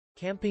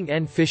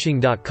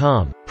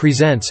Campingandfishing.com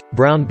presents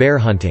brown bear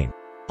hunting.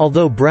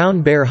 Although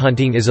brown bear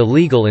hunting is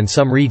illegal in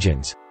some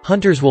regions,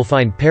 hunters will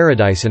find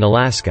paradise in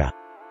Alaska.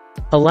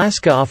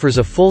 Alaska offers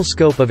a full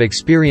scope of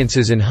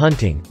experiences in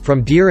hunting,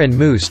 from deer and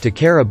moose to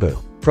caribou,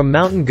 from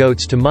mountain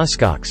goats to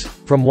muskox,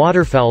 from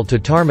waterfowl to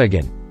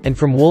ptarmigan, and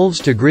from wolves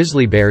to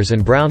grizzly bears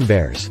and brown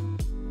bears.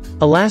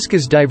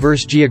 Alaska's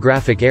diverse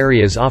geographic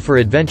areas offer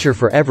adventure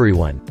for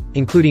everyone,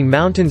 including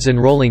mountains and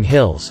rolling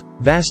hills,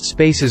 vast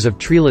spaces of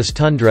treeless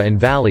tundra and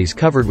valleys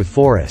covered with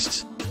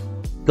forests.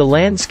 The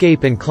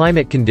landscape and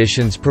climate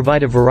conditions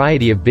provide a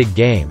variety of big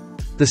game.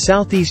 The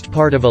southeast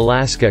part of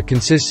Alaska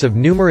consists of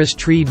numerous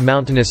treed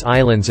mountainous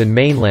islands and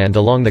mainland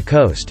along the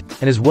coast,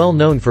 and is well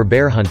known for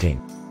bear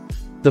hunting.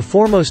 The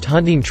foremost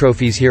hunting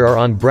trophies here are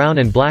on brown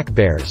and black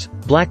bears,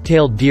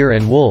 black-tailed deer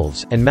and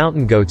wolves, and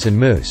mountain goats and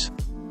moose.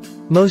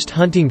 Most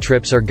hunting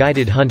trips are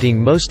guided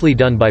hunting, mostly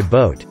done by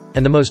boat,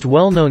 and the most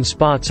well-known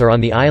spots are on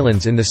the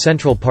islands in the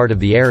central part of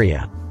the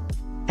area.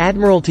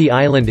 Admiralty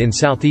Island in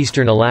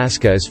southeastern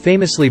Alaska is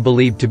famously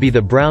believed to be the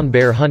brown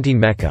bear hunting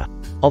mecca,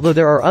 although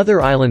there are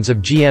other islands of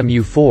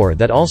GMU4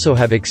 that also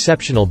have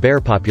exceptional bear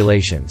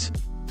populations.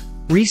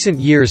 Recent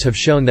years have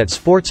shown that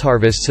sports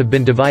harvests have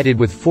been divided,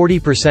 with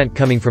 40%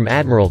 coming from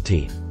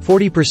Admiralty,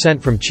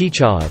 40% from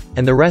Chichaov,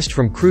 and the rest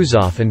from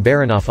Kruzof and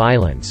Baranof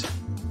Islands.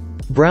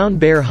 Brown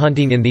bear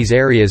hunting in these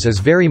areas is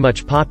very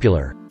much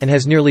popular, and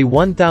has nearly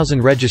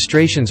 1,000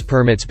 registrations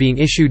permits being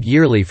issued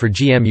yearly for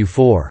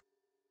GMU4.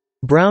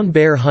 Brown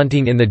bear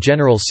hunting in the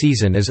general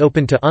season is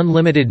open to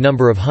unlimited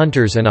number of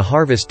hunters, and a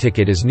harvest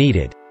ticket is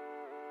needed.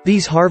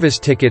 These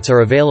harvest tickets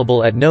are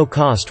available at no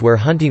cost where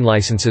hunting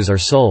licenses are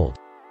sold.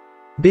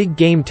 Big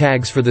game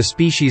tags for the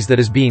species that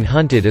is being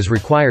hunted is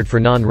required for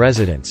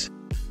non-residents.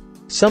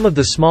 Some of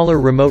the smaller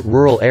remote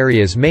rural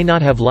areas may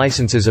not have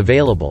licenses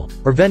available,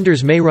 or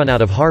vendors may run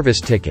out of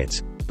harvest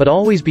tickets, but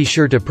always be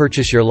sure to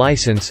purchase your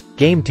license,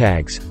 game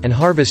tags, and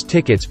harvest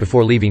tickets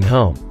before leaving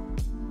home.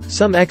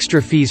 Some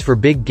extra fees for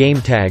big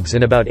game tags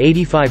and about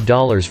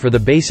 $85 for the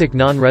basic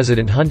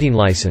non-resident hunting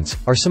license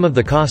are some of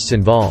the costs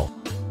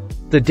involved.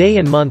 The day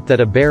and month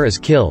that a bear is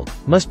killed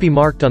must be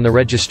marked on the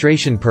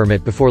registration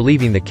permit before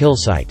leaving the kill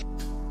site.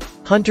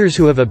 Hunters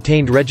who have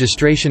obtained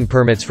registration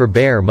permits for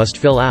bear must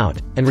fill out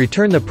and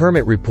return the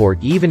permit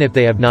report even if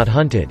they have not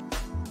hunted.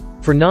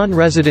 For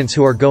non-residents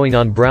who are going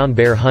on brown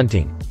bear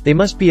hunting, they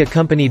must be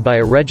accompanied by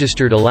a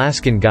registered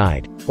Alaskan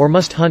guide, or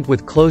must hunt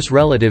with close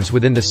relatives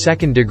within the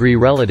second-degree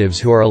relatives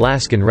who are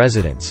Alaskan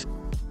residents.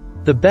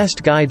 The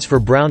best guides for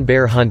brown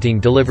bear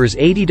hunting delivers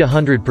 80 to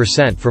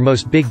 100% for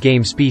most big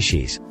game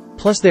species,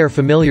 plus they are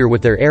familiar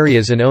with their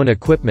areas and own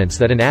equipments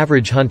that an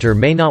average hunter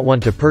may not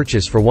want to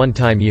purchase for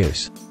one-time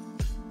use.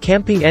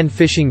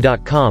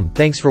 Campingandfishing.com.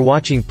 Thanks for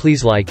watching.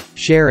 Please like,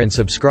 share and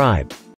subscribe.